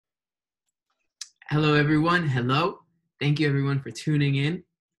Hello, everyone. Hello. Thank you, everyone, for tuning in.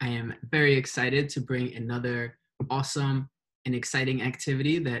 I am very excited to bring another awesome and exciting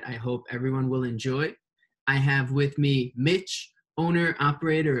activity that I hope everyone will enjoy. I have with me Mitch, owner,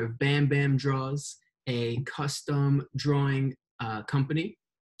 operator of Bam Bam Draws, a custom drawing company.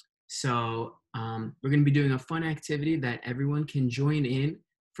 So we're going to be doing a fun activity that everyone can join in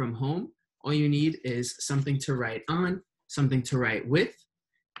from home. All you need is something to write on, something to write with,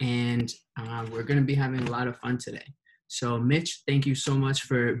 and we're going to be having a lot of fun today. So, Mitch, thank you so much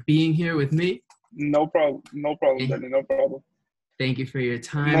for being here with me. No problem. No problem, Danny. No problem. Thank you for your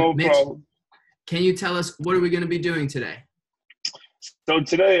time. No Mitch, problem. can you tell us what are we going to be doing today? So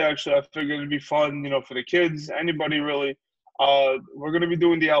today, actually, I figured it'd be fun, for the kids, anybody really. We're going to be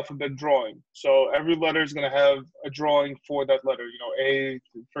doing the alphabet drawing. So every letter is going to have a drawing for that letter. A,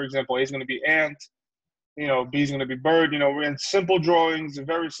 for example, A is going to be ant. B is going to be bird. We're in simple drawings,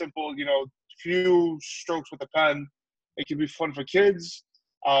 very simple, few strokes with a pen. It can be fun for kids,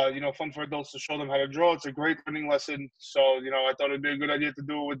 fun for adults to show them how to draw. It's a great learning lesson. So, I thought it'd be a good idea to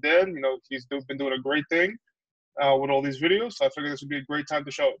do it with Dan. He's been doing a great thing with all these videos. So I figured this would be a great time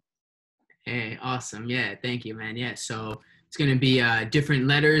to show it. Hey, awesome. Yeah, thank you, man. Yeah, so it's going to be different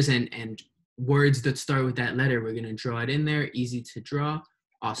letters and words that start with that letter. We're going to draw it in there. Easy to draw.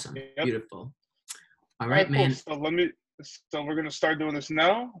 Awesome. Yep. Beautiful. All All right, right, cool. man. So we're going to start doing this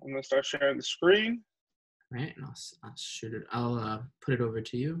now. I'm going to start sharing the screen. Right, and I'll shoot it. I'll put it over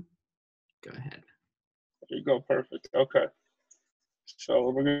to you. Go ahead. There you go. Perfect. Okay. So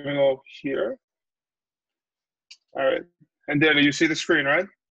we're going to go here. All right. And Danny, you see the screen, right?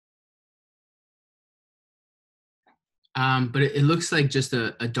 But it looks like just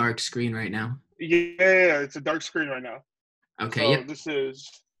a dark screen right now. Yeah, it's a dark screen right now. Okay. So Yep.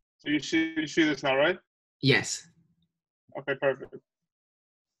 So you see this now, right? Yes. Okay, perfect.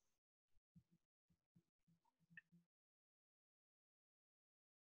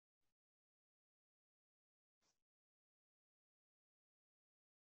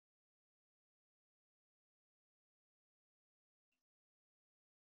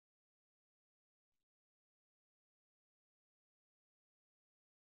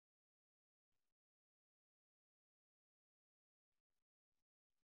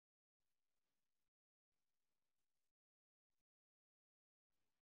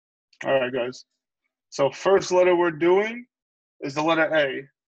 All right, guys. So first letter we're doing is the letter A.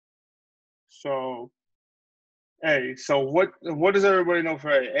 So A. So what does everybody know for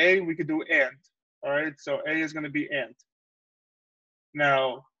A? A, we could do ant. All right. So A is going to be ant.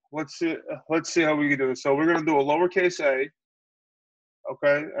 Now let's see how we can do this. So we're going to do a lowercase a.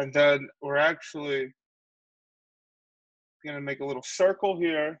 Okay, and then we're actually going to make a little circle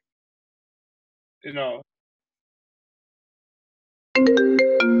here.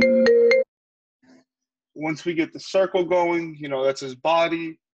 Once we get the circle going, that's his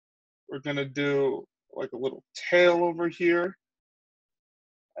body. We're going to do like a little tail over here.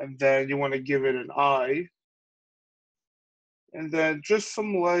 And then you want to give it an eye. And then just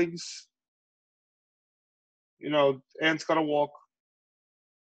some legs. Ant's got to walk.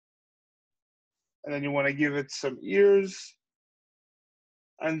 And then you want to give it some ears.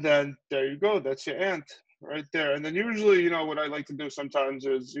 And then there you go. That's your ant right there. And then usually, what I like to do sometimes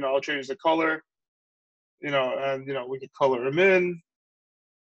is, I'll change the color, and, we could color him in.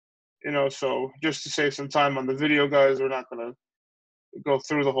 So just to save some time on the video, guys, we're not going to go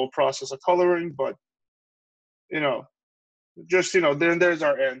through the whole process of coloring, but, just, then there's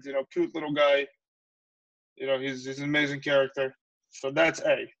our ant, cute little guy. He's an amazing character. So that's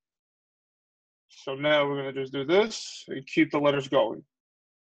A. So now we're going to just do this and keep the letters going.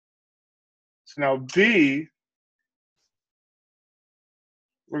 So now B,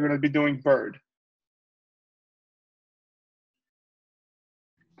 we're going to be doing bird.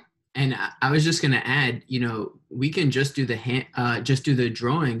 And I was just gonna add, we can just do the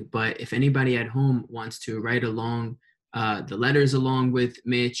drawing. But if anybody at home wants to write along the letters along with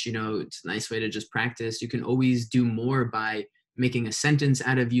Mitch, it's a nice way to just practice. You can always do more by making a sentence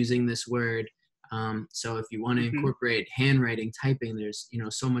out of using this word. So if you want to incorporate handwriting, typing, there's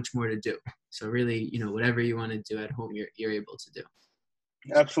so much more to do. So really, whatever you want to do at home, you're able to do.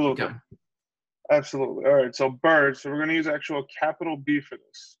 Absolutely. Absolutely. All right. So bird. So we're going to use actual capital B for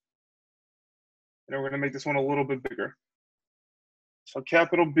this. And we're going to make this one a little bit bigger. So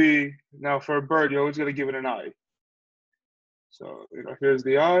capital B. Now for a bird, you always got to give it an eye. So here's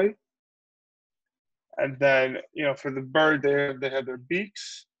the eye. And then for the bird, they have their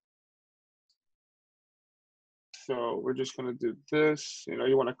beaks. So we're just going to do this.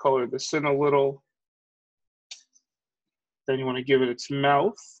 You want to color this in a little. Then you want to give it its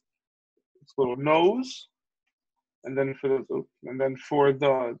mouth. its little nose, and then for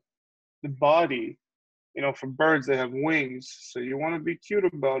the body, for birds they have wings, so you want to be cute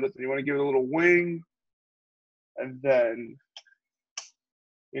about it. You want to give it a little wing, and then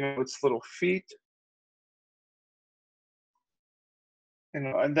its little feet,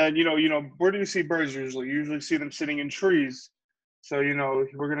 and then where do you see birds usually? You usually see them sitting in trees. So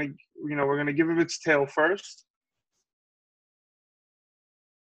we're gonna give it its tail first,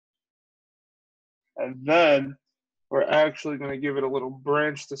 and then we're actually gonna give it a little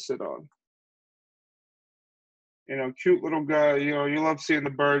branch to sit on. Cute little guy. You love seeing the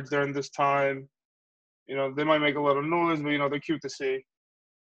birds during this time. They might make a little noise, but they're cute to see.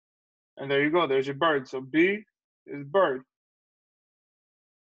 And there you go. There's your bird. So B is bird.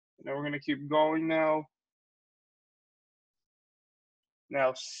 Now we're gonna keep going now.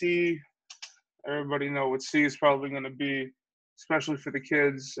 Now C, everybody know what C is probably gonna be, especially for the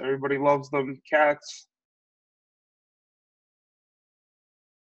kids. Everybody loves them, cats.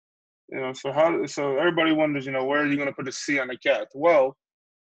 So everybody wonders, where are you gonna put a C on a cat? Well,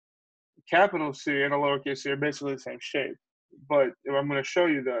 capital C and a lowercase c are basically the same shape. But if I'm gonna show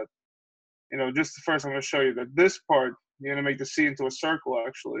you that, just first I'm gonna show you that this part, you're gonna make the C into a circle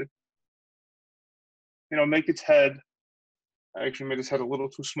actually. Make its head. I actually made his head a little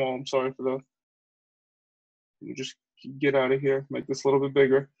too small. I'm sorry for that. You just get out of here. Make this a little bit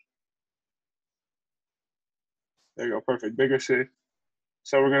bigger. There you go. Perfect. Bigger C.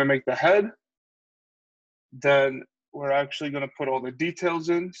 So we're going to make the head. Then we're actually going to put all the details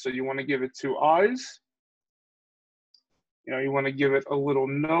in. So you want to give it 2 eyes. You want to give it a little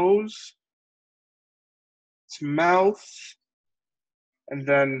nose, its mouth, and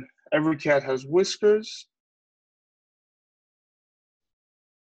then every cat has whiskers.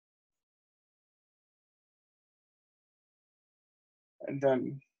 And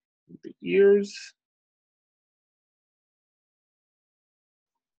then the ears.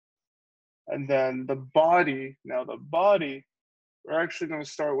 And then the body. Now the body, we're actually going to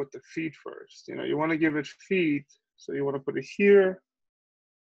start with the feet first. You want to give it feet. So you want to put it here.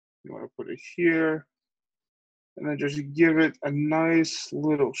 You want to put it here. And then just give it a nice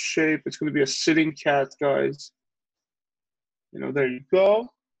little shape. It's going to be a sitting cat, guys. There you go.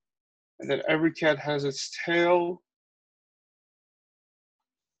 And then every cat has its tail.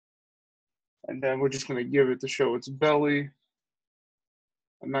 And then we're just going to give it to show its belly.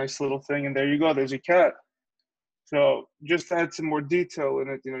 A nice little thing. And there you go. There's your cat. So just to add some more detail in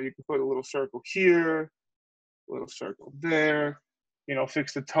it, you can put a little circle here, a little circle there.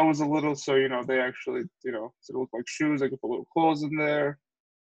 Fix the toes a little so, they actually, so they look like shoes. I can put little claws in there.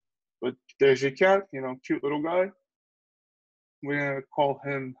 But there's your cat, cute little guy. We're going to call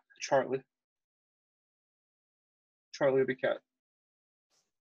him Charlie. Charlie the cat.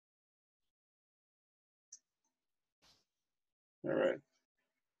 All right.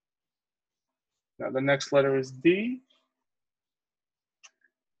 Now the next letter is D.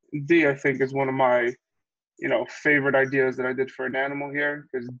 D, I think, is one of my, favorite ideas that I did for an animal here.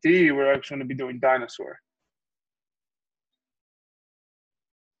 Because D, we're actually going to be doing dinosaur.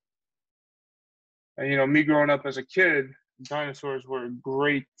 And, me growing up as a kid, dinosaurs were a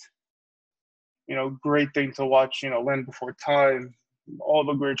great thing to watch, Land Before Time, all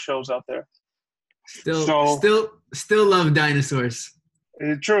the great shows out there. Still love dinosaurs.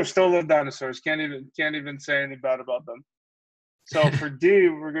 True, still love dinosaurs. Can't even say anything bad about them. So for D,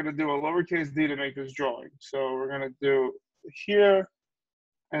 we're gonna do a lowercase d to make this drawing. So we're gonna do here,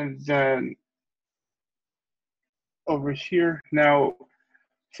 and then over here. Now,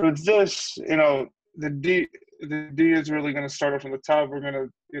 for this, the D is really gonna start off from the top. We're gonna,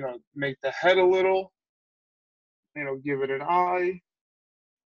 make the head a little, give it an eye,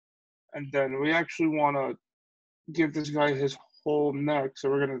 and then we actually want to give this guy his whole neck. So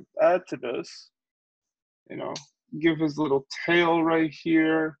we're gonna add to this, give his little tail right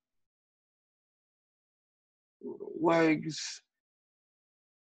here, little legs,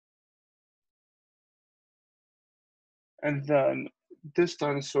 and then this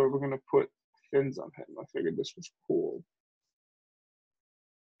dinosaur, we're gonna put fins on him. I figured this was cool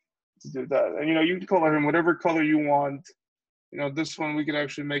to do that. And you can color him whatever color you want. This one we could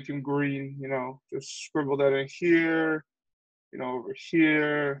actually make him green. Just scribble that in here, over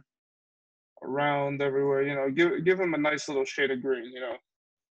here, around everywhere. Give him a nice little shade of green.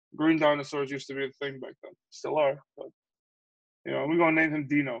 Green dinosaurs used to be a thing back then, still are. But we're gonna name him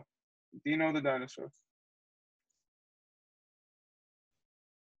Dino. Dino the dinosaur.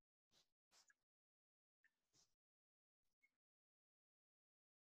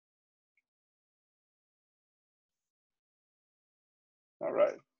 All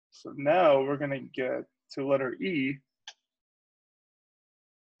right. So now we're going to get to letter E.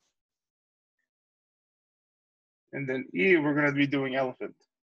 And then E, we're going to be doing elephant.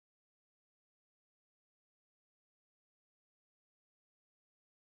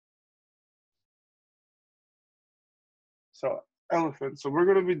 So elephant. So we're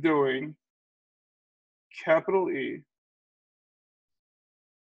going to be doing capital E.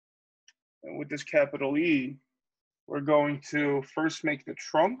 And with this capital E, we're going to first make the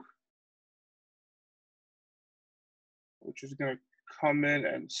trunk, which is going to come in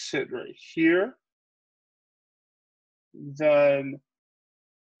and sit right here. Then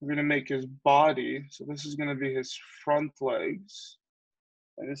we're going to make his body. So this is going to be his front legs.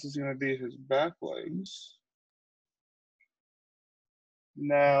 And this is going to be his back legs.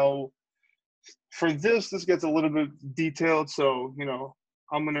 Now, for this gets a little bit detailed. So,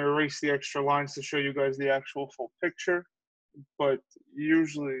 I'm going to erase the extra lines to show you guys the actual full picture. But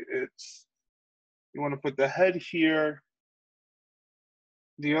usually it's, you want to put the head here.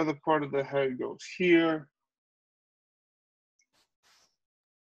 The other part of the head goes here.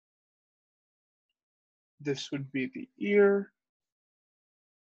 This would be the ear.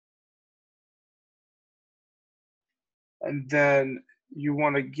 And then you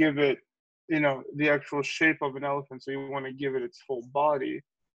want to give it, the actual shape of an elephant. So you want to give it its full body.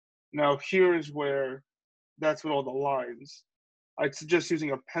 Now here is where, that's with all the lines. I'd suggest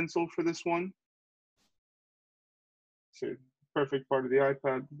using a pencil for this one. So perfect part of the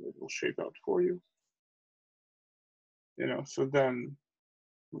iPad, it will shape out for you. So then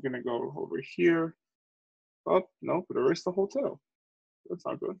we're gonna go over here. Oh, no, but erase the whole tail. That's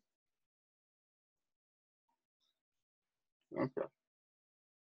not good. Okay.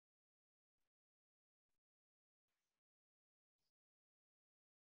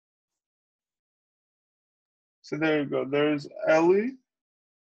 So there you go. There's Ellie.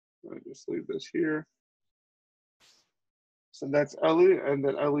 Let me just leave this here. So that's Ellie, and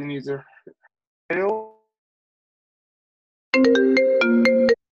then Ellie needs her tail.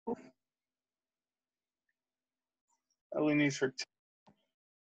 Ellie needs her tail.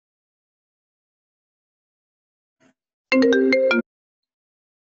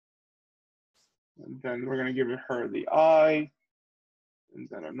 And then we're gonna give her the eye, and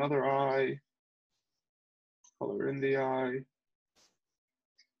then another eye. Color in the eye.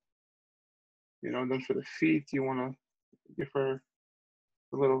 And then for the feet, you wanna give her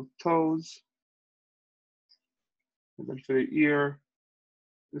the little toes. And then for the ear,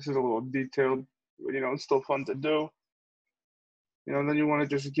 this is a little detailed, but it's still fun to do. Then you want to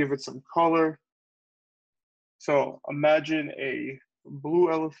just give it some color. So imagine a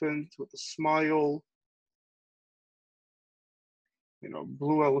blue elephant with a smile.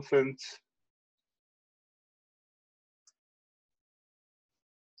 Blue elephant.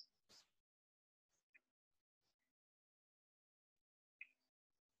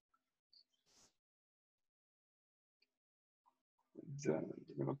 Then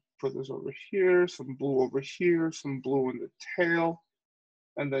we're gonna put this over here, some blue over here, some blue in the tail.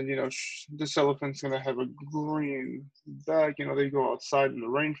 And then, this elephant's gonna have a green back. They go outside in the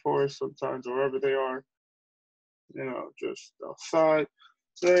rainforest sometimes, or wherever they are, just outside.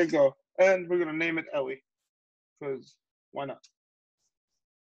 So there you go. And we're gonna name it Ellie, because why not?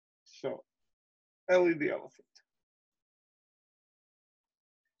 So, Ellie the elephant.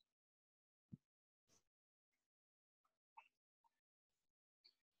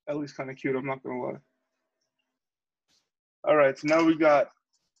 Ellie's kind of cute, I'm not gonna lie. All right, so now we got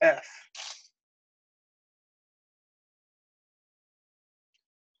F.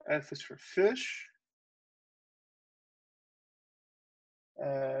 F is for fish.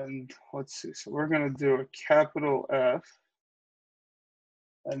 And let's see, so we're gonna do a capital F.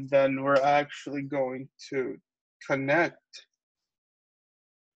 And then we're actually going to connect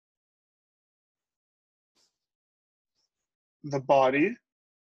the body,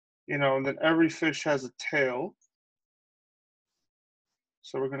 and then every fish has a tail.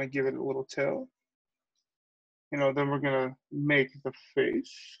 So we're gonna give it a little tail. Then we're gonna make the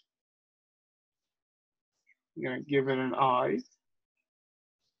face. We're gonna give it an eye.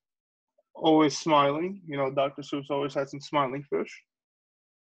 Always smiling. Dr. Seuss always had some smiling fish.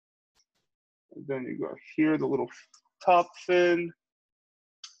 And then you go here, the little top fin.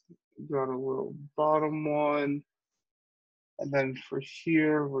 Got a little bottom one. And then for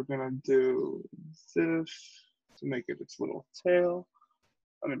here, we're gonna do this to make it its little tail.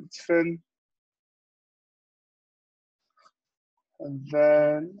 Its fin. And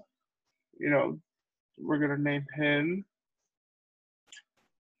then, we're gonna name him.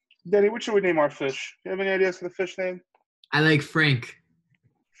 Danny, what should we name our fish? You have any ideas for the fish name? I like Frank.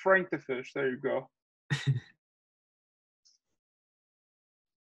 Frank the fish. There you go.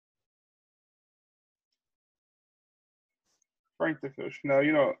 Frank the fish. Now,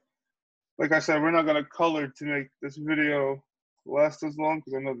 like I said, we're not gonna color to make this video last as long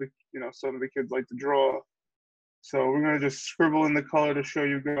because I know some of the kids like to draw. So we're gonna just scribble in the color to show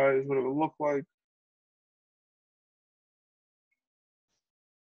you guys what it would look like.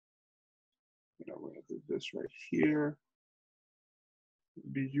 We're gonna do this right here.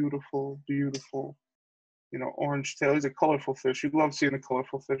 Beautiful, beautiful. Orange tail. He's a colorful fish. You love seeing the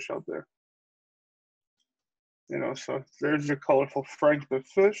colorful fish out there. So there's your colorful Frank the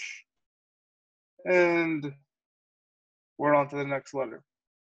fish. And we're on to the next letter.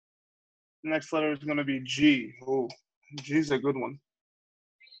 The next letter is going to be G. Oh, G is a good one.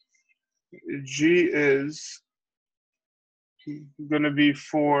 G is going to be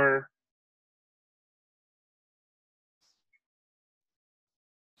for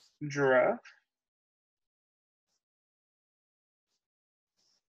giraffe.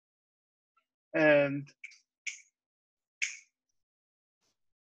 And,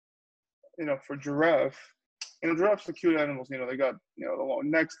 for giraffe, giraffes are cute animals. They got, the long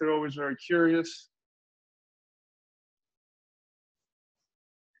necks. They're always very curious.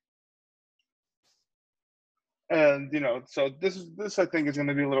 And, so this I think is going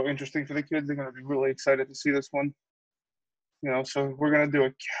to be a little interesting for the kids. They're going to be really excited to see this one. So we're going to do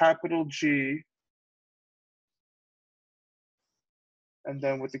a capital G. And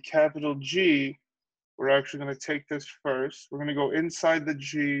then with the capital G, we're actually going to take this first. We're going to go inside the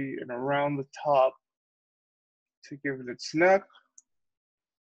G and around the top to give it its neck.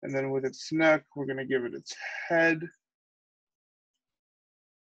 And then with its neck, we're going to give it its head.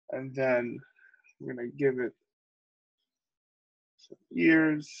 And then we're going to give it some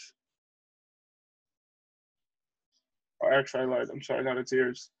ears. Oh, actually, I lied. I'm sorry, not its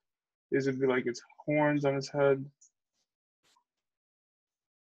ears. These would be like its horns on its head.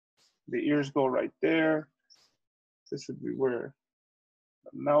 The ears go right there. This would be where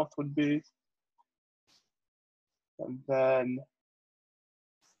the mouth would be. And then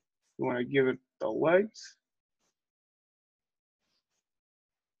you want to give it the legs.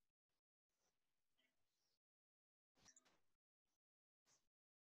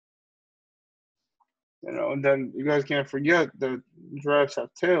 And then you guys can't forget that giraffes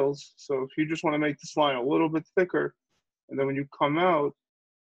have tails. So if you just want to make this line a little bit thicker, and then when you come out,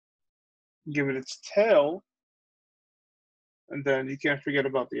 give it its tail, and then you can't forget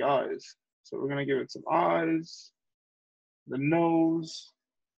about the eyes. So we're going to give it some eyes, the nose.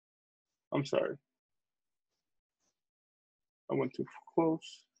 I'm sorry. I went too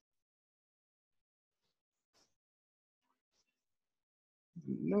close.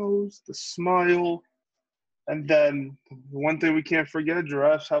 The nose, the smile. And then one thing we can't forget,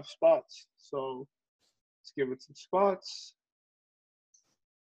 giraffes have spots. So let's give it some spots.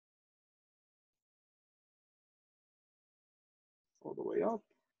 All the way up.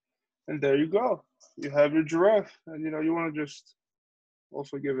 And there you go. You have your giraffe. And you want to just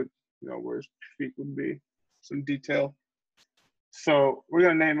also give it, where his feet would be, some detail. So we're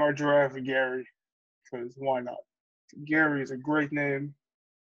going to name our giraffe Gary, because why not? Gary is a great name.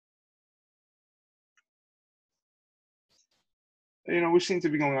 We seem to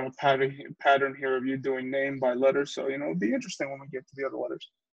be going on a pattern here of you doing name by letter. So, it'll be interesting when we get to the other letters.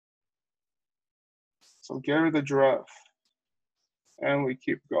 So Gary the giraffe. And we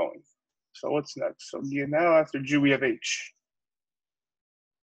keep going. So what's next? So now after G, we have H.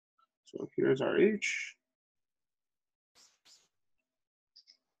 So here's our H.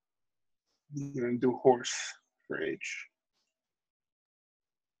 We're going to do horse for H.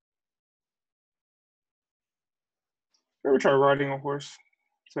 Ever try riding a horse?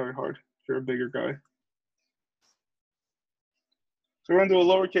 It's very hard if you're a bigger guy. So we're going to do a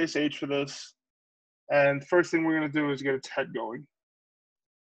lowercase h for this. And the first thing we're going to do is get its head going.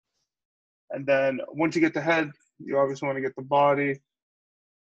 And then once you get the head, you obviously want to get the body.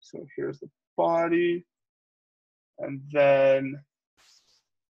 So here's the body. And then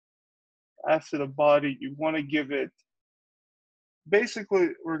after the body, you want to give it, basically,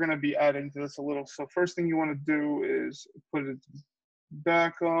 we're going to be adding to this a little. So first thing you want to do is put it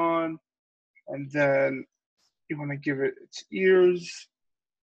back on, and then you want to give it its ears.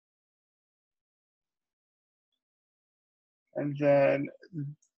 And then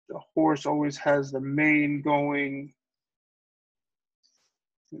the horse always has the mane going.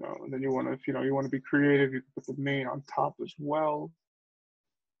 And then you want to, if you want to be creative, you can put the mane on top as well.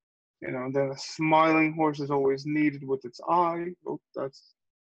 And then a smiling horse is always needed with its eye. Oh,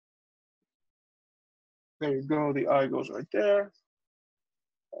 there you go. The eye goes right there.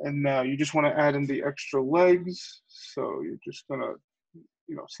 And now you just want to add in the extra legs. So you're just gonna,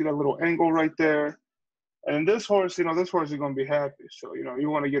 see that little angle right there. And this horse, this horse is gonna be happy. So, you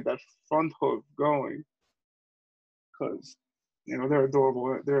want to get that front hoof going because, they're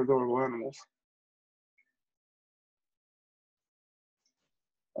adorable. They're adorable animals.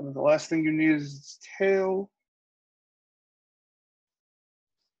 And then the last thing you need is its tail.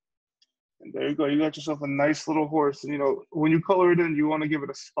 And there you go. You got yourself a nice little horse. And, when you color it in, you want to give it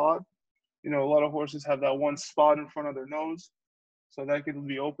a spot. A lot of horses have that one spot in front of their nose. So that can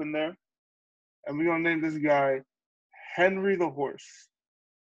be open there. And we're going to name this guy Henry the Horse.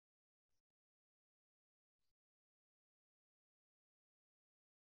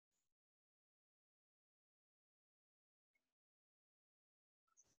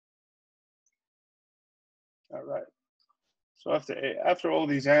 All right. So after all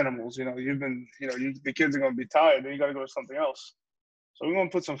these animals, you've been, the kids are going to be tired. Then you got to go to something else. So we're going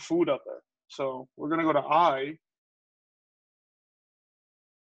to put some food up there. So we're going to go to I.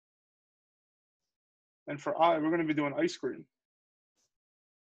 And for I, we're going to be doing ice cream.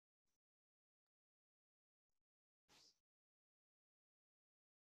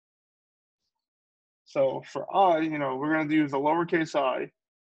 So for I, we're going to use the lowercase I.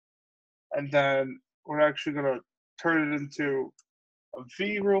 And then we're actually going to turn it into a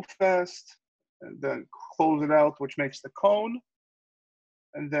V real fast. And then close it out, which makes the cone.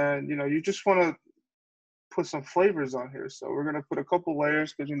 And then, you just want to put some flavors on here. So we're going to put a couple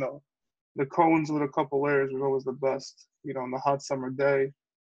layers because, the cones with a couple layers is always the best, on the hot summer day.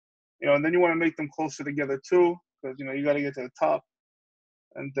 And then you want to make them closer together too because, you got to get to the top.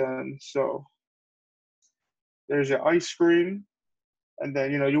 And then, so there's your ice cream. And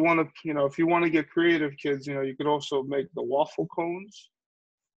then, you want to, if you want to get creative, kids, you could also make the waffle cones.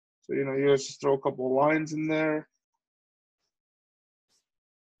 So, you just throw a couple of lines in there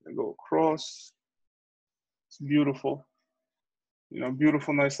and go across. It's beautiful.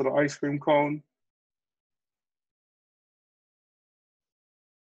 Beautiful, nice little ice cream cone.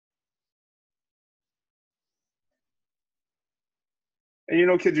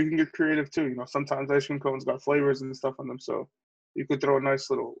 And kids, you can get creative too. Sometimes ice cream cones got flavors and stuff on them. So you could throw a nice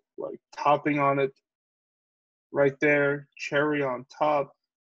little like topping on it right there, cherry on top.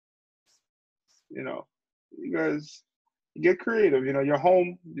 You guys get creative. You're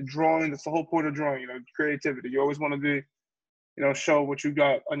home, you're drawing. That's the whole point of drawing, creativity. You always want to be, show what you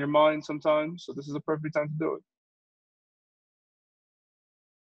got on your mind sometimes. So this is a perfect time to do it.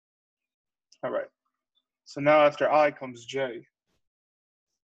 All right. So now after I comes J.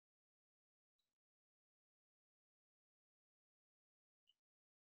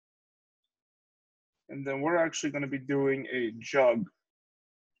 And then we're actually going to be doing a jug.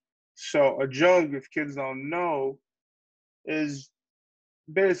 So a jug, if kids don't know, is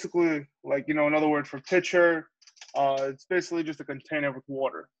basically like, another word for pitcher. It's basically just a container with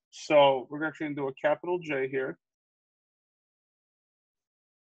water. So we're actually going to do a capital J here.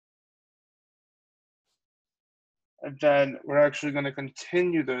 And then we're actually going to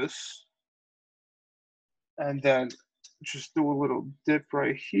continue this. And then just do a little dip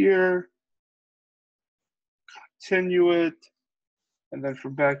right here. Continue it. And then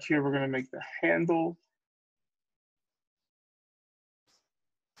from back here, we're going to make the handle.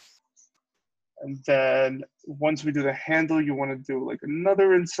 And then once we do the handle, you want to do like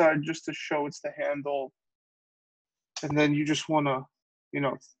another inside just to show it's the handle. And then you just want to,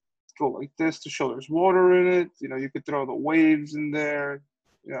 go like this to show there's water in it. You could throw the waves in there.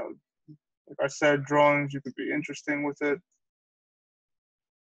 Like I said, drawings, you could be interesting with it.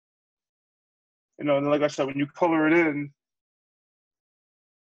 And like I said, when you color it in,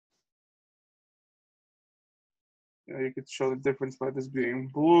 you could show the difference by this being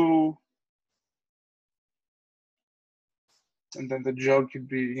blue. And then the jug could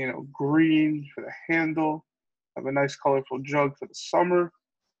be, green for the handle. Have a nice colorful jug for the summer.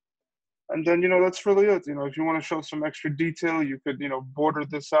 And then, that's really it. If you want to show some extra detail, you could, border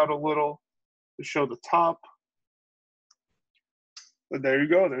this out a little to show the top. But there you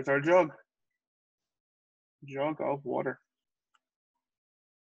go. There's our jug. Jug of water.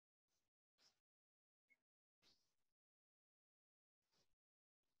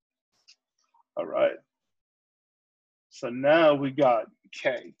 All right. So now we got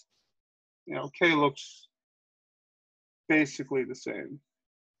K. K looks basically the same,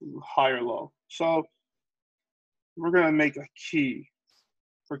 high or low. So we're going to make a key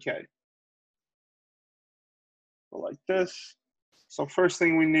for K. So like this. So first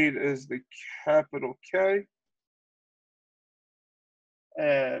thing we need is the capital K.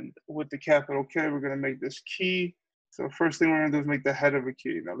 And with the capital K, we're going to make this key. So first thing we're gonna do is make the head of a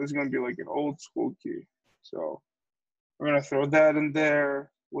key. Now this is gonna be like an old school key. So we're gonna throw that in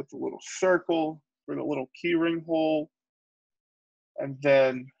there with the little circle for the little key ring hole. And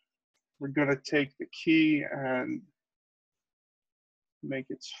then we're gonna take the key and make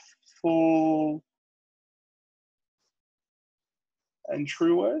its full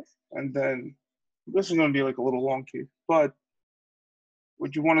entryway. And then this is gonna be like a little long key. But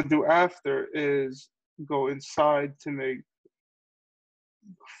what you wanna do after is go inside to make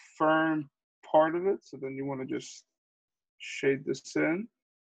firm part of it. So then you wanna just shade this in.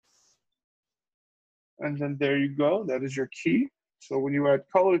 And then there you go, that is your key. So when you add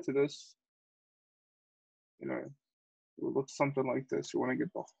color to this, you know, it will look something like this. You want to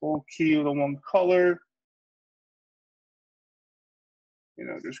get the whole key of the one color. You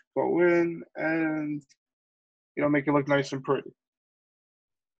know, just go in and, you know, make it look nice and pretty.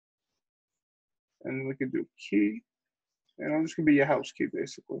 And we can do key. And this can be your house key,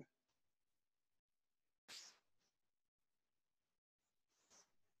 basically.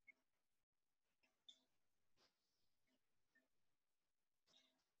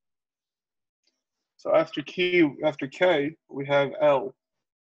 So after K, we have L.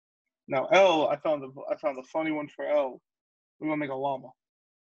 Now L, I found the funny one for L. We're gonna make a llama.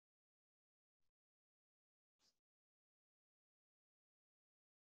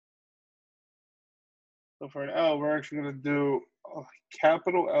 So for an L, we're actually gonna do a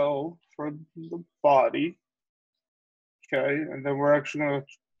capital L for the body. Okay, and then we're actually gonna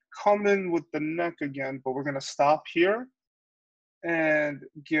come in with the neck again, but we're gonna stop here and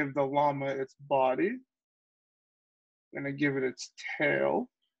give the llama its body. Gonna give it its tail,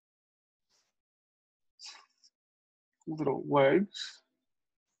 little legs.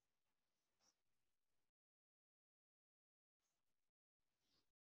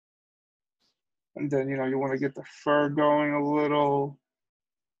 And then, you know, you wanna get the fur going a little,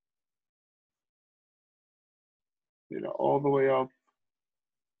 you know, all the way up.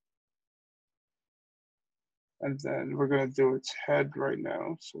 And then we're gonna do its head right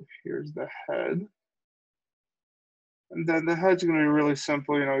now. So here's the head. And then the head's gonna be really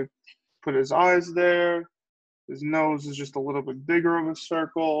simple, you know, put his eyes there. His nose is just a little bit bigger of a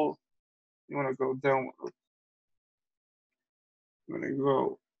circle. You wanna go down, I'm gonna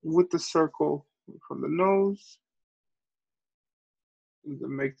go with the circle from the nose. And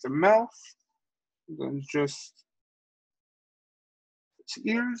then make the mouth. And then just its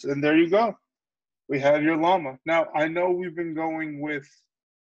ears, and there you go. We have your llama. Now, I know we've been going with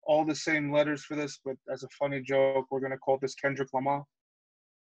all the same letters for this, but as a funny joke, we're gonna call this Kendrick Lamar.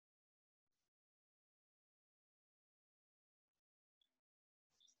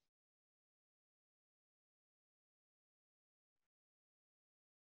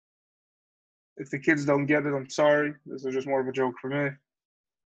 If the kids don't get it, I'm sorry. This is just more of a joke for me.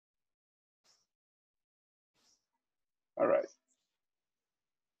 All right.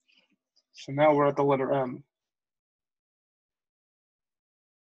 So now we're at the letter M.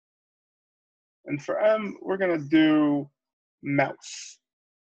 And for M, we're gonna do mouse.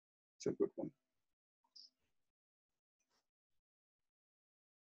 It's a good one.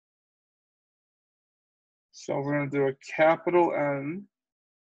 So we're gonna do a capital M.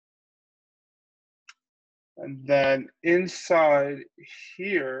 And then inside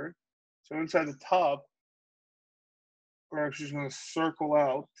here, so inside the top, we're actually just gonna circle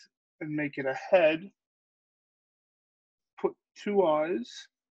out and make it a head. Put two eyes.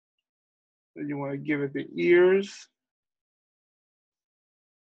 Then you wanna give it the ears.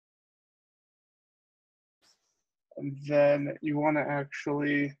 And then you wanna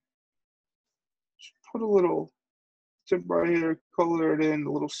actually put a little tip right here, color it in,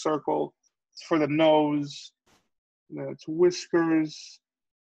 a little circle. It's for the nose. And then it's whiskers.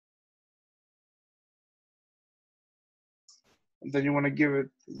 And then you want to give it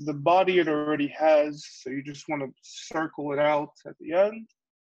the body it already has. So you just want to circle it out at the end.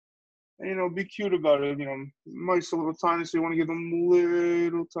 And, you know, be cute about it. You know, mice are a little tiny, so you want to give them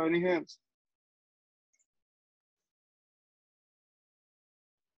little tiny hands.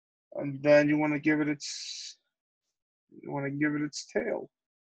 And then you want to give it its tail.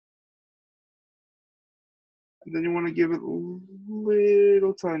 And then you want to give it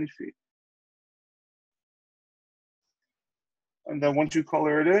little tiny feet. And then once you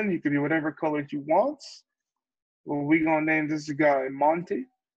color it in, you can do whatever color you want. Well, we're gonna name this guy Monty.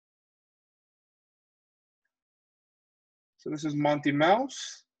 So this is Monty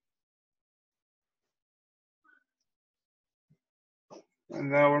Mouse.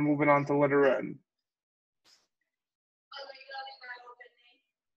 And now we're moving on to letter N.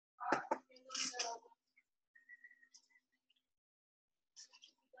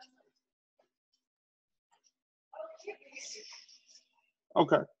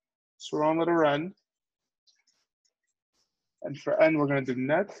 Okay, so we're on letter N. And for N, we're going to do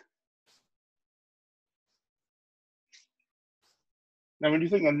net. Now, when you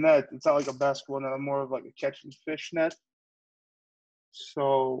think of net, it's not like a basketball net, more of like a catch and fish net.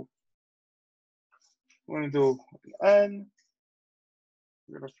 So we're going to do an N.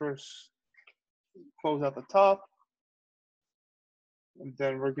 We're going to first close out the top. And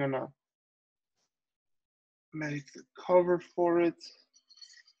then we're going to make the cover for it.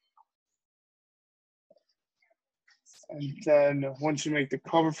 And then once you make the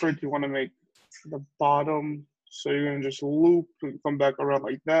cover for it, you want to make the bottom. So you're going to just loop and come back around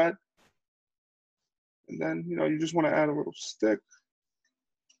like that. And then, you just want to add a little stick.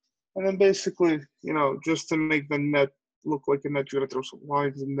 And then basically, just to make the net look like a net, you're going to throw some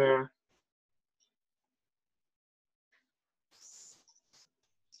lines in there.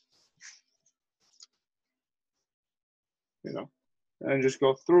 And just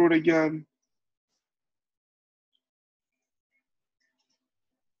go through it again.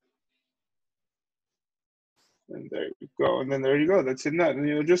 And there you go. And then there you go. That's a net.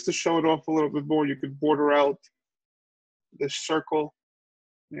 And, just to show it off a little bit more, you could border out this circle,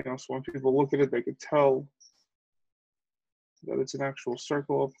 so when people look at it, they could tell that it's an actual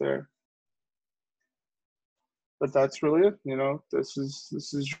circle up there. But that's really it. This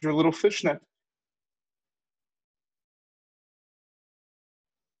is your little fishnet.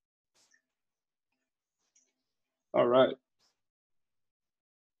 All right.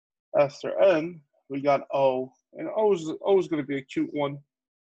 After N, we got O, and O is going to be a cute one.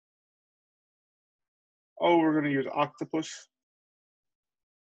 O, we're going to use octopus.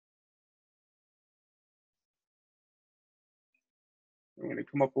 I'm going to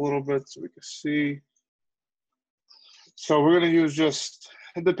come up a little bit so we can see. So we're going to use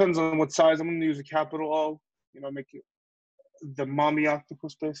it depends on what size. I'm going to use a capital O, make it the mommy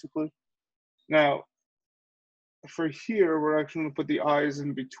octopus, basically. Now, for here, we're actually going to put the eyes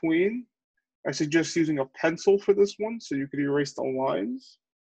in between. I suggest using a pencil for this one, so you could erase the lines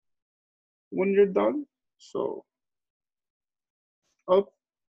when you're done. So,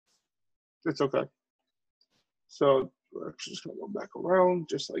 it's okay. So we're actually just going to go back around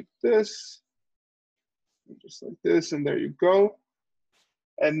just like this, and there you go.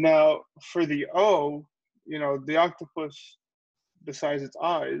 And now for the O, the octopus, besides its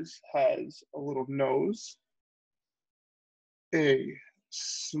eyes, has a little nose, a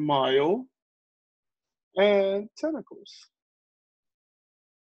smile, and tentacles.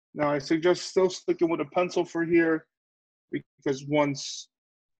 Now I suggest still sticking with a pencil for here, because once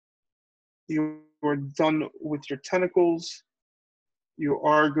you are done with your tentacles, you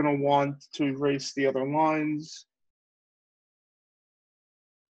are going to want to erase the other lines.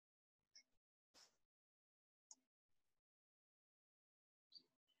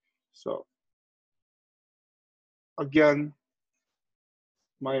 So again,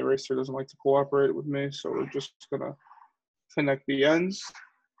 my eraser doesn't like to cooperate with me, so we're just going to connect the ends.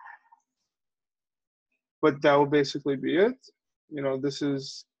 But that will basically be it. This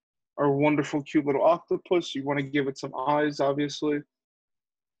is our wonderful, cute little octopus. You want to give it some eyes, obviously.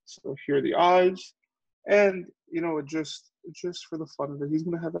 So here are the eyes. And, just for the fun of it, he's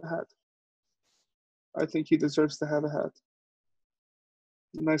going to have a hat. I think he deserves to have a hat.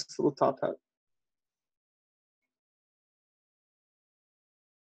 Nice little top hat.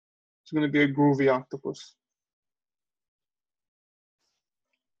 It's going to be a groovy octopus.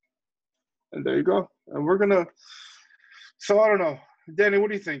 And there you go. And we're going to, so I don't know. Danny,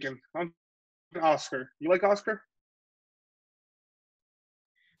 what are you thinking? I'm Oscar. You like Oscar?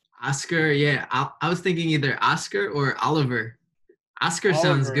 Oscar, yeah. I was thinking either Oscar or Oliver. Oscar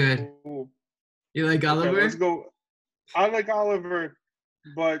sounds Oliver. good. Ooh. You like Oliver? Okay, let's go. I like Oliver,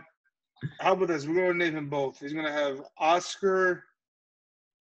 but how about this? We're going to name him both. He's going to have Oscar,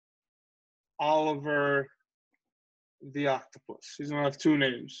 Oliver, the octopus. He's going to have two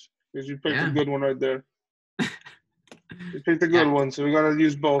names because you picked a good one right there. You picked a good one, so we got to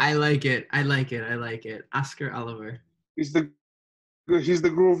use both. I like it. Oscar Oliver. He's the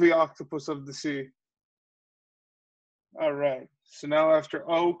groovy octopus of the sea. All right. So now after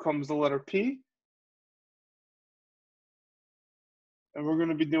O comes the letter P. And we're going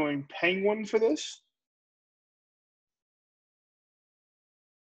to be doing penguin for this.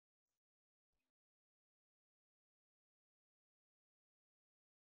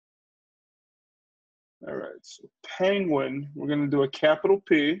 All right, so penguin, we're going to do a capital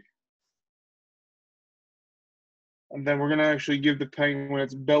P. And then we're going to actually give the penguin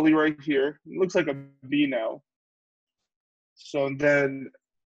its belly right here. It looks like a B now. So then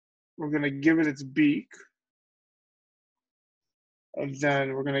we're going to give it its beak. And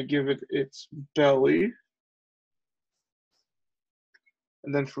then we're gonna give it its belly.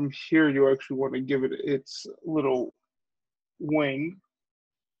 And then from here, you actually want to give it its little wing.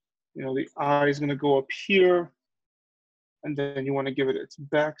 You know, the eye is gonna go up here, and then you want to give it its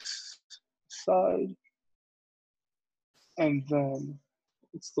back side, and then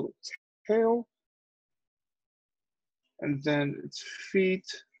its little tail, and then its feet.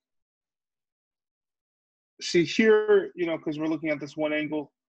 See here, you know, because we're looking at this one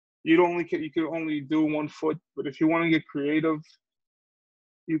angle, you can only do 1 foot, but if you want to get creative,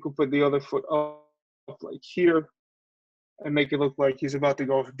 you could put the other foot up like here and make it look like he's about to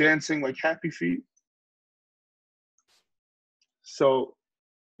go dancing like Happy Feet. So,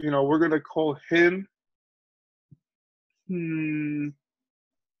 you know, we're gonna call him.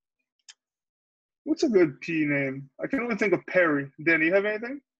 What's a good P name? I can only think of Perry. Danny, you have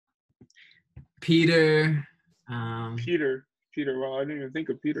anything? Peter. Peter. Peter. Well, I didn't even think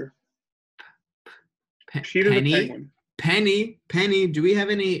of Peter. Peter the Penny. Penguin. Penny. Do we have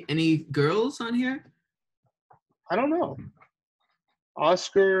any girls on here? I don't know.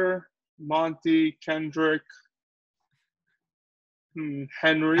 Oscar, Monty, Kendrick,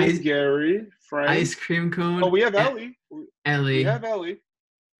 Henry, Gary, Frank. Ice cream cone. Oh, we have Ellie. Ellie. We have Ellie.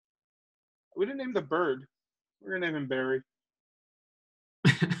 We didn't name the bird. We're gonna name him Barry.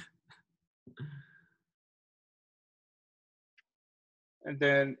 And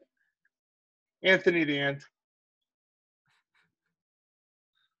then Anthony the ant.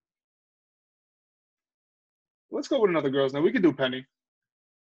 Let's go with another girl's name. We could do Penny.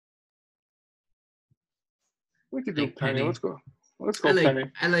 We could do Penny. Let's go. Let's go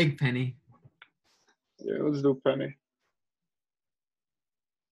Penny. I like Penny. Yeah, let's do Penny.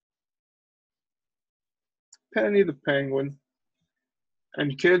 Penny the Penguin.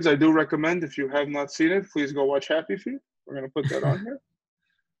 And kids, I do recommend, if you have not seen it, please go watch Happy Feet. We're going to put that on here.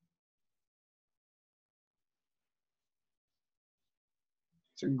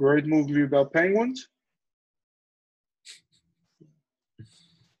 It's a great movie about penguins.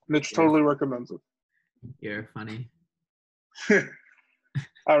 Mitch totally recommends it. You're funny.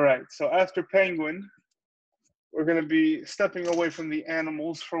 All right. So after penguin, we're going to be stepping away from the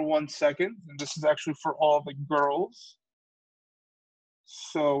animals for 1 second. And this is actually for all the girls.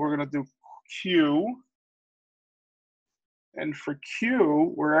 So we're going to do Q. And for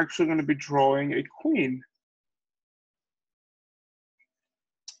Q, we're actually going to be drawing a queen.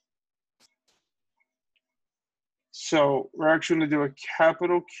 So we're actually going to do a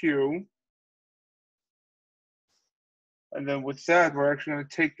capital Q. And then with that, we're actually going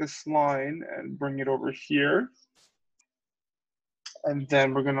to take this line and bring it over here. And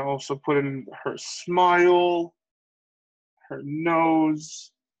then we're going to also put in her smile, her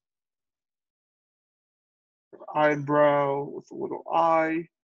nose, her eyebrow with a little eye.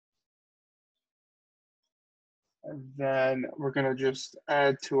 And then we're going to just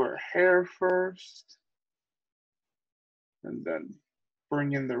add to her hair first. And then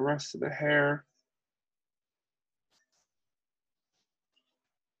bring in the rest of the hair.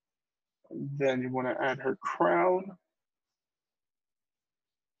 And then you want to add her crown.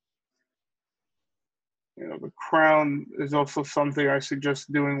 You know, the crown is also something I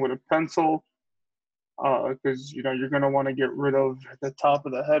suggest doing with a pencil, because you know you're going to want to get rid of the top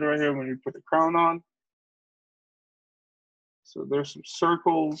of the head right here when you put the crown on. So there's some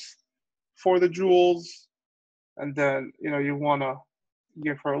circles for the jewels, and then you know you want to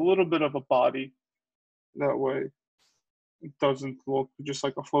give her a little bit of a body. That way, it doesn't look just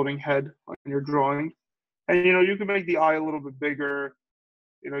like a floating head on your drawing. And you know you can make the eye a little bit bigger.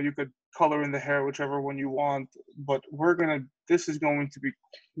 You know, you could color in the hair, whichever one you want, but this is going to be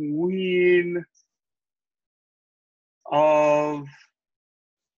queen of,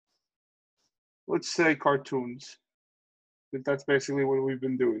 let's say, cartoons. That's basically what we've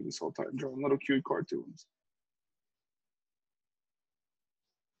been doing this whole time, drawing little cute cartoons.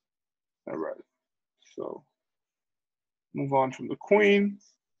 All right, so move on from the queen.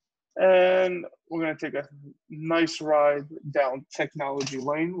 And we're gonna take a nice ride down technology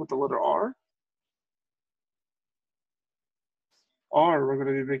lane with the letter R. R, we're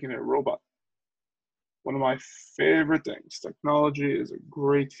gonna be making a robot. One of my favorite things. Technology is a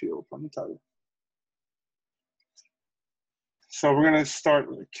great field, let me tell you. So we're gonna start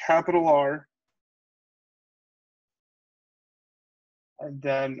with a capital R. And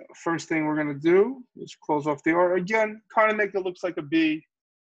then first thing we're gonna do is close off the R. Again, kind of make it look like a B,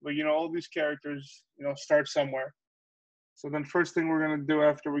 but you know, all these characters, you know, start somewhere. So then first thing we're gonna do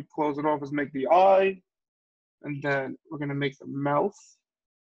after we close it off is make the eye, and then we're gonna make the mouth.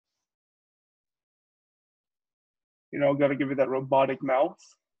 You know, got to give it that robotic mouth.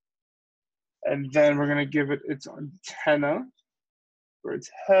 And then we're going to give it its antenna for its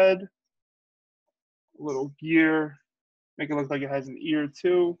head, a little gear, make it look like it has an ear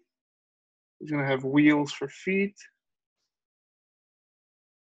too. It's going to have wheels for feet.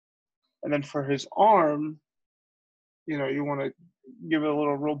 And then for his arm, you know, you want to give it a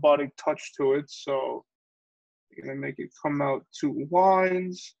little robotic touch to it. So you're going to make it come out 2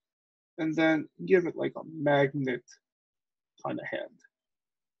 lines and then give it like a magnet kind of hand.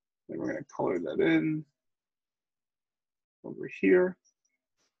 Then we're going to color that in over here.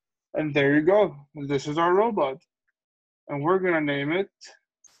 And there you go. This is our robot. And we're going to name it,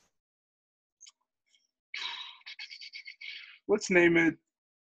 let's name it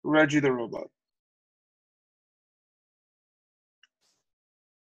Reggie the Robot.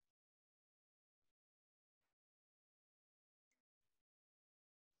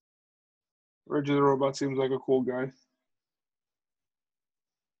 Reggie the Robot seems like a cool guy.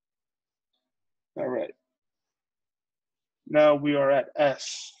 All right. Now we are at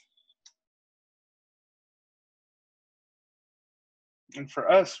S. And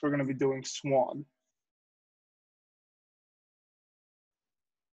for S, we're going to be doing Swan.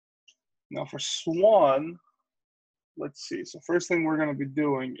 Now for Swan, let's see. So first thing we're going to be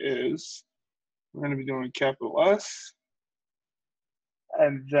doing is we're going to be doing capital S.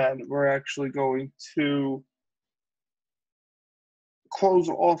 And then we're actually going to close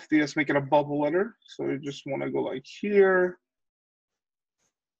off the S, make it a bubble letter. So you just want to go like here.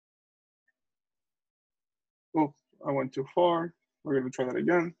 Oh, I went too far. We're going to try that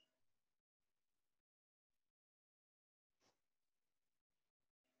again.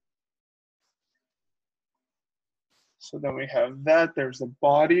 So then we have that. There's the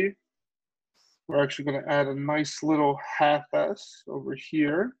body. We're actually going to add a nice little half S over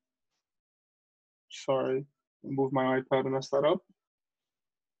here. Sorry, I moved my iPad and messed that up.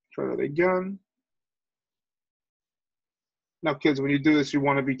 Try that again. Now, kids, when you do this, you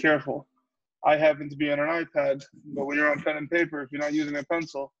want to be careful. I happen to be on an iPad, but when you're on pen and paper, if you're not using a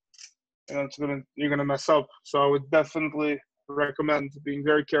pencil, you know, you're gonna mess up. So I would definitely recommend being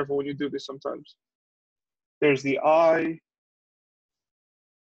very careful when you do this sometimes. There's the eye.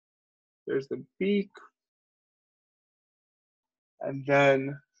 There's the beak. And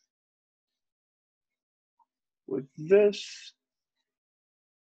then with this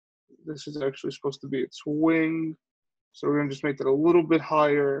is actually supposed to be its wing. So we're gonna just make that a little bit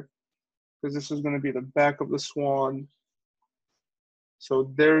higher because this is gonna be the back of the swan.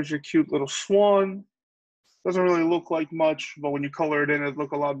 So there's your cute little swan. Doesn't really look like much, but when you color it in, it'd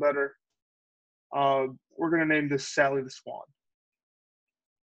look a lot better. We're gonna name this Sally the Swan.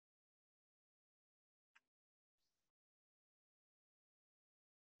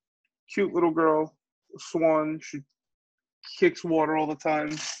 Cute little girl, swan. She kicks water all the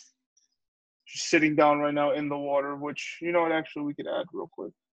time. She's sitting down right now in the water, which, you know what, actually we could add real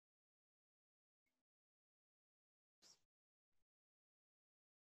quick.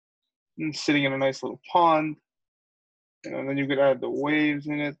 And sitting in a nice little pond. And then you could add the waves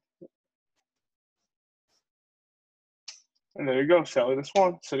in it. And there you go, Sally the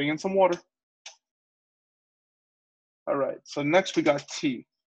Swan, sitting in some water. All right, so next we got T.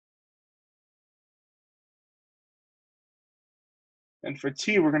 And for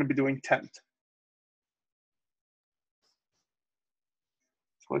T, we're gonna be doing tent.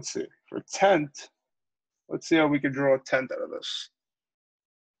 So let's see, for tent, let's see how we can draw a tent out of this.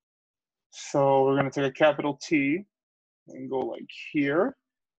 So we're gonna take a capital T and go like here.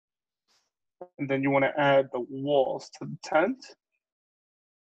 And then you want to add the walls to the tent.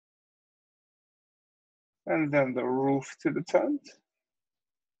 And then the roof to the tent.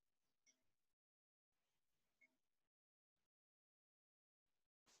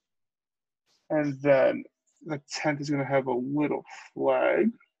 And then the tent is going to have a little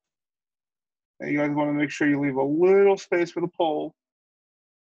flag. And you guys want to make sure you leave a little space for the pole.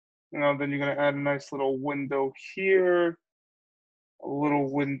 You know, then you're going to add a nice little window here, a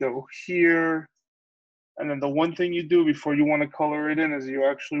little window here. And then the one thing you do before you want to color it in is you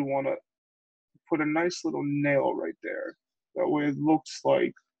actually want to put a nice little nail right there. That way it looks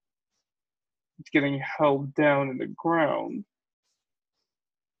like it's getting held down in the ground,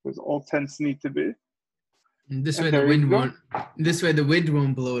 because all tents need to be. And this And way the there you wind go. won't. This way the wind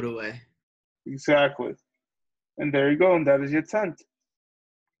won't blow it away. Exactly. And there you go. And that is your tent.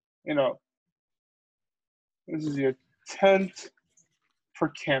 You know, this is your tent for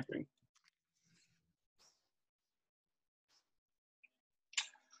camping.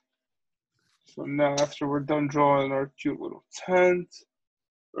 So now after we're done drawing our cute little tent,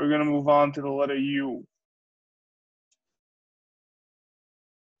 we're going to move on to the letter U.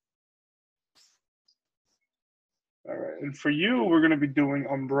 All right, and for you, we're going to be doing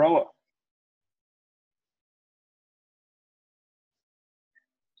umbrella.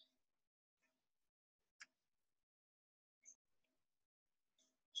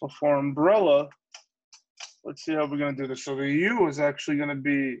 So for umbrella, let's see how we're going to do this. So the U is actually going to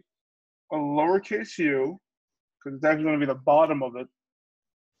be a lowercase u, because it's actually going to be the bottom of it.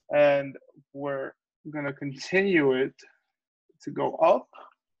 And we're going to continue it to go up.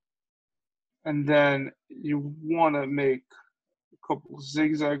 And then you want to make a couple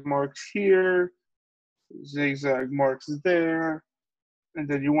zigzag marks here, zigzag marks there. And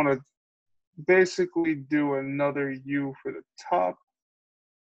then you want to basically do another U for the top.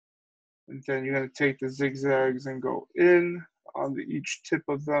 And then you're going to take the zigzags and go in on each tip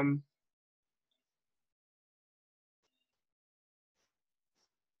of them.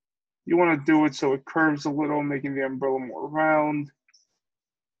 You want to do it so it curves a little, making the umbrella more round.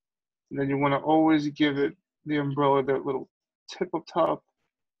 And then you want to always give it the umbrella that little tip up top.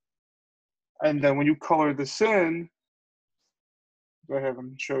 And then when you color this in, I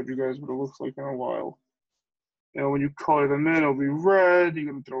haven't showed you guys what it looks like in a while. You know, when you color them in, it'll be red.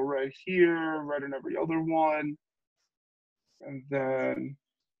 You're going to throw red here, red in every other one. And then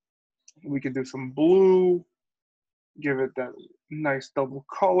we can do some blue, give it that nice double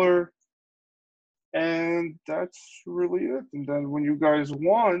color. And that's really it. And then when you guys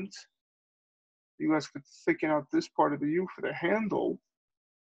want, you guys could thicken out this part of the U for the handle.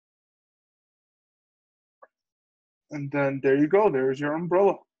 And then there you go. There's your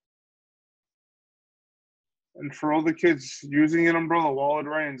umbrella. And for all the kids, using an umbrella while it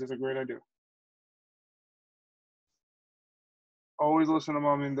rains is a great idea. Always listen to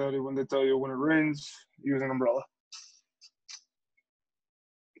mommy and daddy when they tell you when it rains, use an umbrella.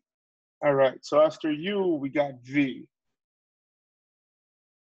 All right, so after U, we got V.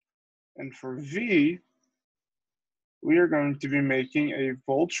 And for V, we are going to be making a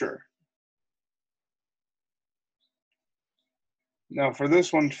vulture. Now for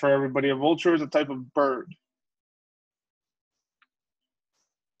this one, for everybody, a vulture is a type of bird.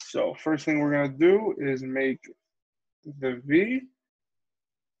 So first thing we're going to do is make the V.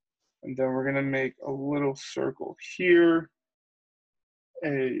 And then we're going to make a little circle here,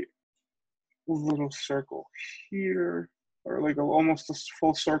 a little circle here, or like almost a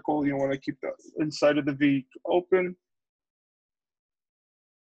full circle. You want to keep the inside of the V open.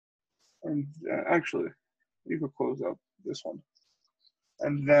 And actually, you could close out this one.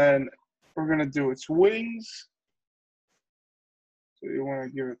 And then we're going to do its wings. So you want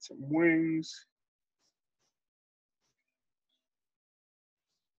to give it some wings.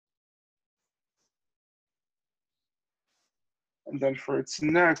 And then for its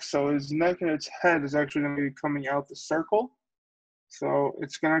neck, so its neck and its head is actually going to be coming out the circle. So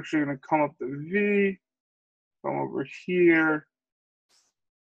it's actually going to come up the V, come over here,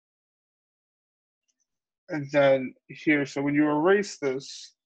 and then here. So when you erase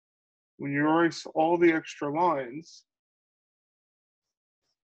this, when you erase all the extra lines,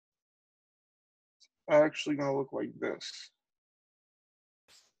 it's actually going to look like this.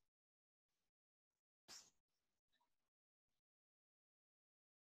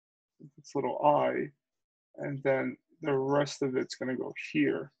 This little eye, and then the rest of it's going to go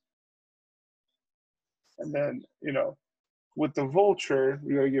here. And then, you know, with the vulture,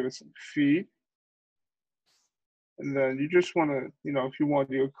 we got to give it some feet. And then you just want to, you know, if you want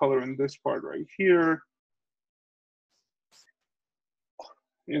to color in this part right here,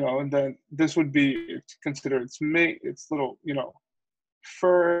 you know, and then this would be considered its little, you know,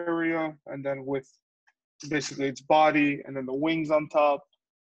 fur area, and then with basically its body, and then the wings on top.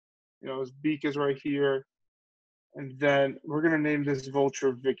 You know, his beak is right here. And then we're going to name this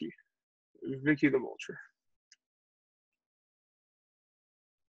vulture Vicky. Vicky the vulture.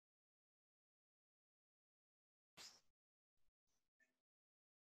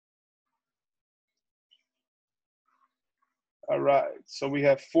 All right, so we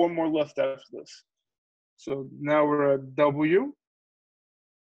have 4 more left after this. So now we're at W.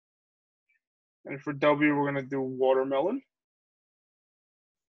 And for W, we're going to do watermelon.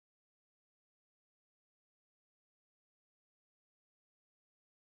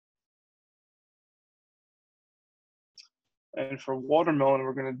 And for watermelon,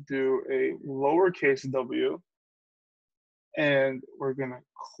 we're going to do a lowercase w. And we're going to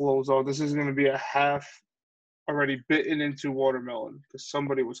close off. This is going to be a half already bitten into watermelon because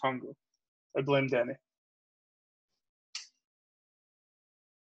somebody was hungry. I blame Danny.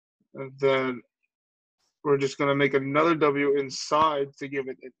 And then we're just going to make another W inside to give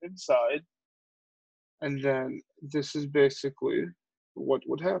it an inside. And then this is basically what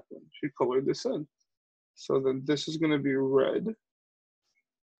would happen if you color this in. So then this is going to be red.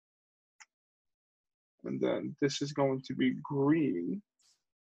 And then this is going to be green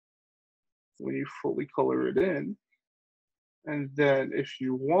when you fully color it in. And then if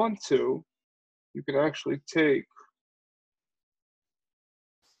you want to, you could actually take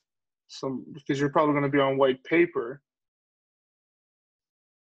some, because you're probably going to be on white paper,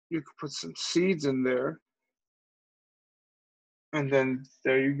 you could put some seeds in there. And then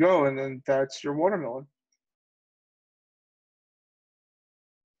there you go. And then that's your watermelon.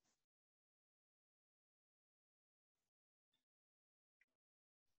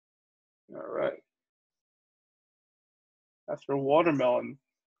 All right. After watermelon,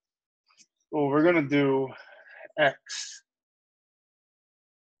 well, we're going to do X.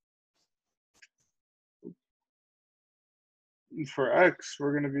 And for X,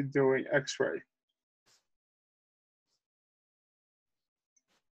 we're going to be doing X-ray.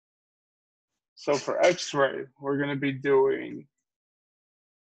 So for X-ray, we're going to be doing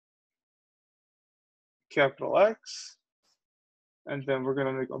capital X, and then we're going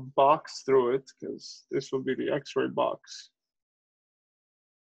to make a box through it because this will be the X-ray box.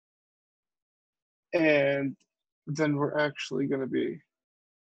 And then we're actually going to be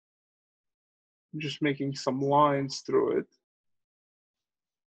just making some lines through it.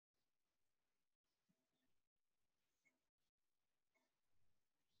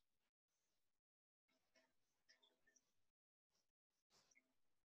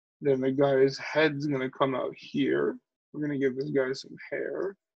 Then the guy's head's going to come out here. We're going to give this guy some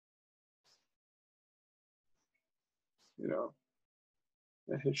hair. You know,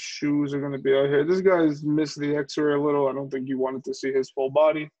 and his shoes are going to be out here. This guy's missed the X-ray a little. I don't think he wanted to see his full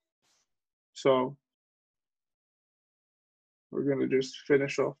body. So we're going to just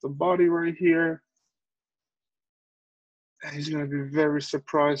finish off the body right here. And he's going to be very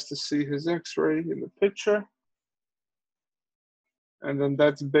surprised to see his X-ray in the picture. And then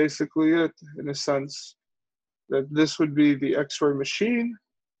that's basically it, in a sense, that this would be the X-ray machine.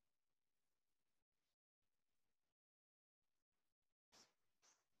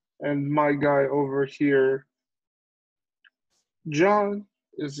 And my guy over here, John,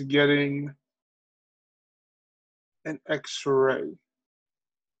 is getting an X-ray.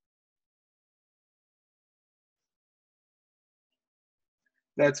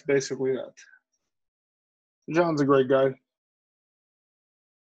 That's basically it. John's a great guy.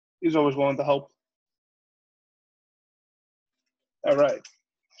 He's always willing to help. All right.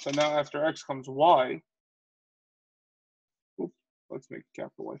 So now after X comes Y. Oops, let's make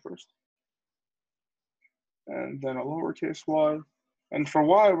capital Y first. And then a lowercase y. And for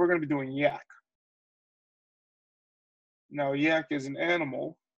Y, we're going to be doing yak. Now, yak is an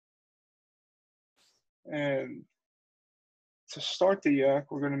animal. And to start the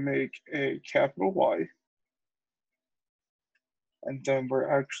yak, we're going to make a capital Y. And then we're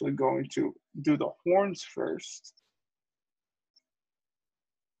actually going to do the horns first.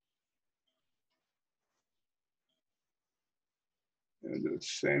 And do the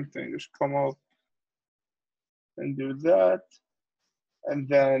same thing, just come up and do that. And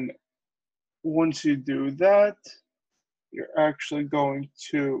then once you do that, you're actually going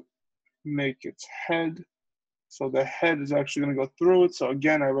to make its head. So the head is actually going to go through it. So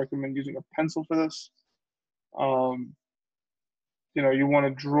again, I recommend using a pencil for this. You know, you want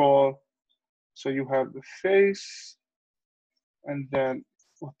to draw, so you have the face, and then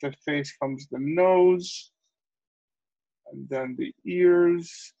with the face comes the nose, and then the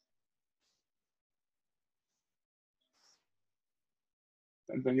ears,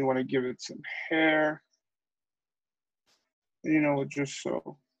 and then you want to give it some hair. And, you know, just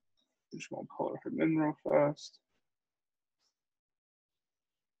so, just going to color him in real fast.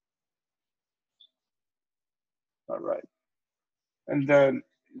 All right. And then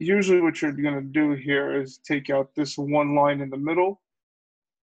usually what you're going to do here is take out this one line in the middle.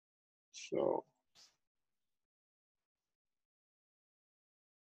 So,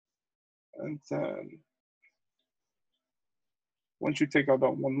 and then once you take out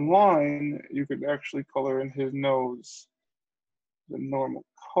that one line, you could actually color in his nose the normal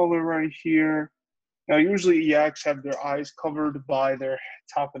color right here. Now, usually yaks have their eyes covered by their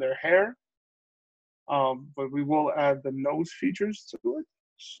top of their hair, but we will add the nose features to it.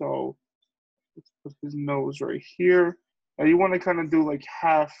 So let's put his nose right here. Now you want to kind of do like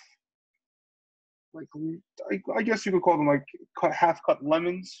half, like I guess you could call them like half cut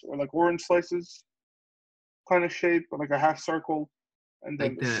lemons or like orange slices kind of shape, but like a half circle. And then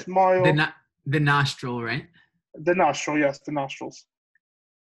Like the smile. the nostril, right? The nostril, yes, the nostrils.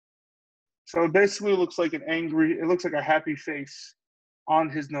 So it basically looks like an angry, it looks like a happy face on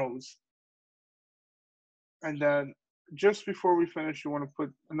his nose. And then just before we finish, you want to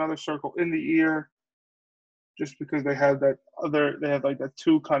put another circle in the ear, just because they have like that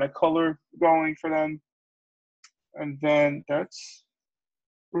two kind of color going for them. And then that's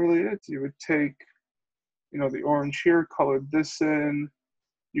really it. You would take, the orange here, color this in.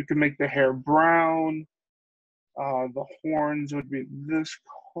 You can make the hair brown. The horns would be this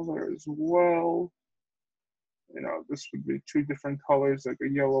color as well. This would be two different colors, like a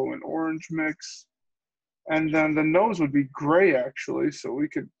yellow and orange mix. And then the nose would be gray, actually. So we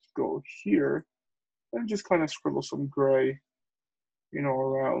could go here and just kind of scribble some gray,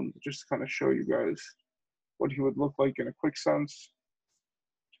 around, just to kind of show you guys what he would look like in a quick sense.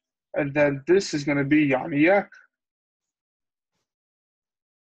 And then this is going to be Yanni Yak.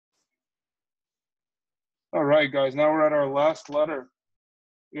 All right, guys, now we're at our last letter.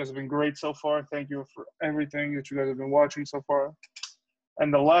 You guys have been great so far. Thank you for everything that you guys have been watching so far.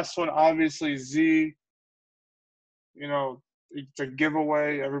 And the last one, obviously, Z. It's a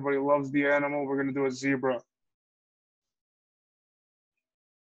giveaway. Everybody loves the animal. We're going to do a zebra.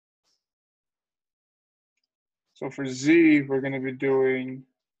 So for Z, we're going to be doing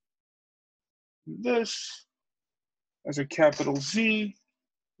this as a capital Z.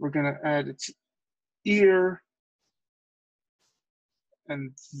 We're going to add its ear.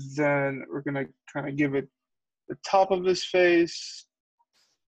 And then we're going to kind of give it the top of his face.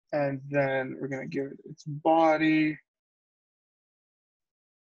 And then we're going to give it its body.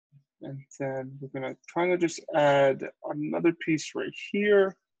 And then we're going to kind of just add another piece right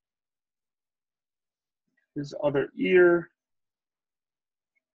here. His other ear.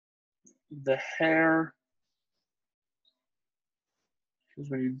 The hair.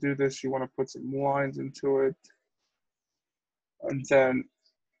 Because when you do this, you want to put some lines into it. And then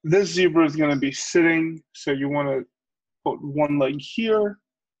this zebra is going to be sitting. So you want to put one leg here.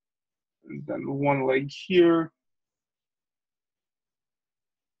 And then one leg here.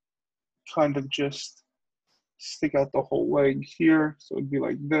 Kind of just stick out the whole leg here. So it'd be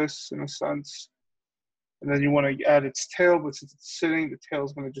like this in a sense. And then you want to add its tail, but since it's sitting, the tail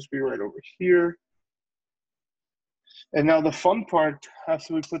is going to just be right over here. And now the fun part,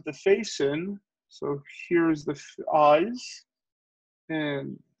 after we put the face in, so here's the eyes,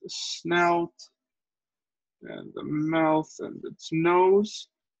 and the snout, and the mouth, and its nose.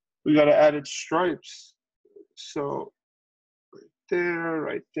 We got to add its stripes. So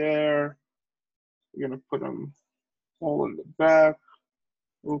right there. We're going to put them all in the back.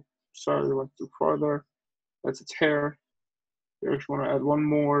 Oops, sorry, we went too farther. That's its hair. Here, if you want to add one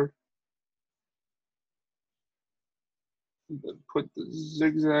more. And then put the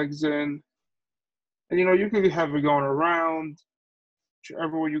zigzags in. And, you could have it going around,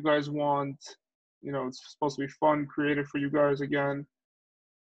 whichever way you guys want. It's supposed to be fun, creative for you guys again.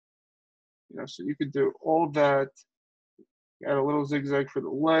 So you could do all that. Add a little zigzag for the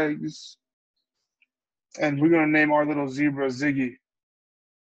legs. And we're going to name our little zebra Ziggy.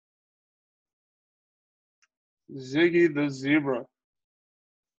 Ziggy the zebra.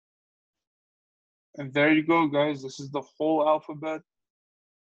 And there you go, guys. This is the whole alphabet.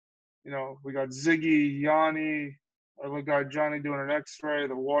 We got Ziggy, Yanni, our little guy Johnny doing an x-ray,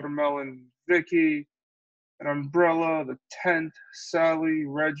 the watermelon, Vicky, an umbrella, the tent, Sally,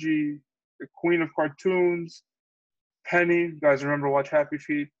 Reggie, the queen of cartoons, Penny. You guys remember watch Happy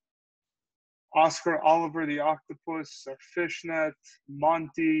Feet? Oscar, Oliver the octopus, our fishnet,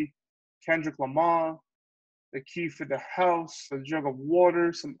 Monty, Kendrick Lamar, the key for the house, a jug of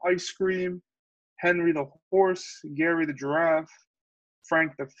water, some ice cream, Henry the horse, Gary the giraffe,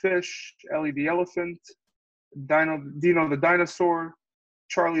 Frank the fish, Ellie the elephant, Dino the dinosaur,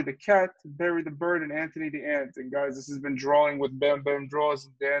 Charlie the cat, Barry the bird, and Anthony the ant. And guys, this has been Drawing with Bam Bam Draws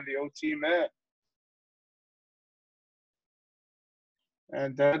and Dan the OT man.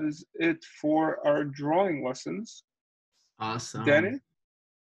 And that is it for our drawing lessons. Awesome. Danny?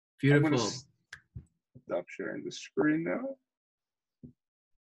 Beautiful. I'm going to stop sharing the screen now.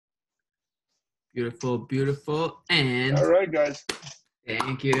 Beautiful, beautiful. And all right, guys.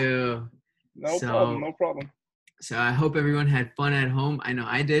 Thank you. No problem. So I hope everyone had fun at home. I know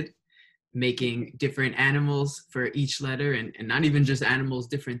I did, making different animals for each letter, and not even just animals,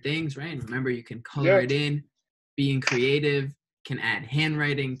 different things, right? And remember, you can color it in, being creative, can add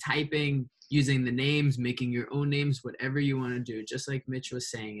handwriting, typing, using the names, making your own names, whatever you want to do. Just like Mitch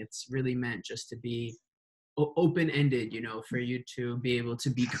was saying, it's really meant just to be open-ended, for you to be able to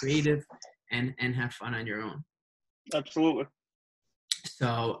be creative and have fun on your own. Absolutely.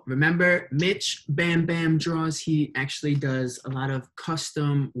 So remember, Mitch Bam Bam Draws, he actually does a lot of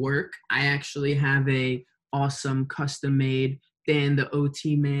custom work. I actually have a awesome custom-made Dan the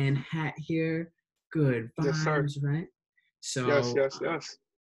OT Man hat here. Good Yes, sir. vibes, right? Yes, So, yes, yes.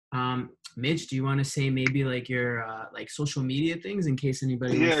 Mitch, do you want to say maybe like your like social media things in case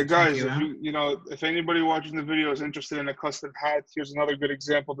anybody wants Yeah, to check guys, you if out? if anybody watching the video is interested in a custom hat, here's another good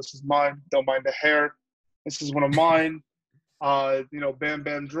example. This is mine. Don't mind the hair. This is one of mine. Bam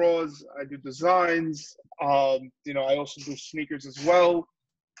Bam draws. I do designs. I also do sneakers as well.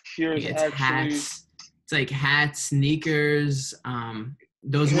 Here's It's actually, hats. It's like hats, sneakers,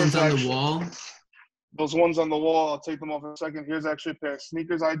 those here's ones on the actually wall. those ones on the wall. I'll take them off in a second. Here's actually a pair of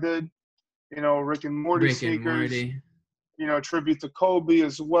sneakers I did. Rick and Morty Rick and sneakers. Morty. Tribute to Kobe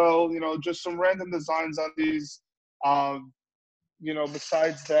as well. Just some random designs on these. Um,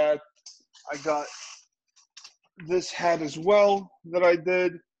 besides that, I got this hat as well that I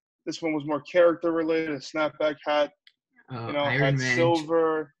did. This one was more character related, a snapback hat. Iron Had Man,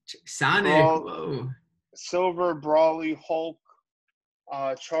 Sonic. Brawl, Whoa, Silver, Brawly, Hulk,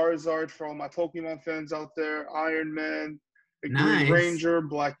 Charizard for all my Pokemon fans out there, Iron Man, the Green nice. Ranger,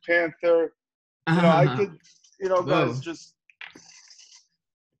 Black Panther. I Uh, could, guys, whoa, just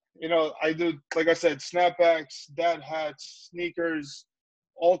I do, like I said, snapbacks, dad hats, sneakers,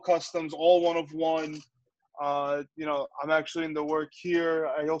 all customs, all one of one. I'm actually in the work here.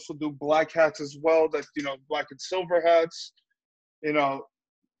 I also do black hats as well. That black and silver hats. You know,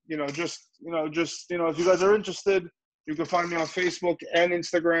 if you guys are interested, you can find me on Facebook and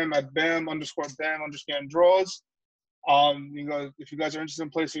Instagram at bam_draws. If you guys are interested in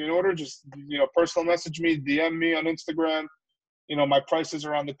placing an order, just personal message me, DM me on Instagram. My prices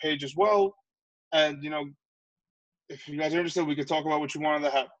are on the page as well. And if you guys are interested, we could talk about what you want on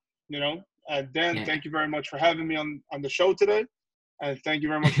the hat. And Dan, yeah. thank you very much for having me on the show today, and thank you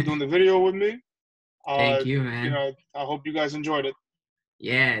very much for doing the video with me. Thank you, man. I hope you guys enjoyed it.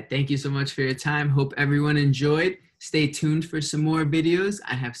 Yeah, thank you so much for your time. Hope everyone enjoyed. Stay tuned for some more videos.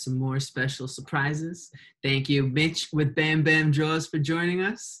 I have some more special surprises. Thank you, Mitch with Bam Bam Draws, for joining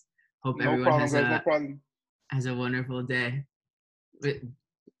us. Hope No everyone problem, guys. No problem. has a wonderful day.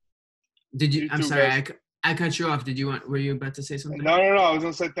 Did you? You I'm too, sorry, guys. I cut you off. Were you about to say something? No, no, no. I was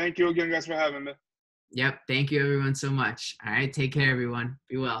gonna say thank you again, guys, for having me. Yep. Thank you, everyone, so much. All right. Take care, everyone.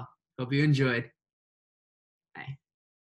 Be well. Hope you enjoyed. Bye.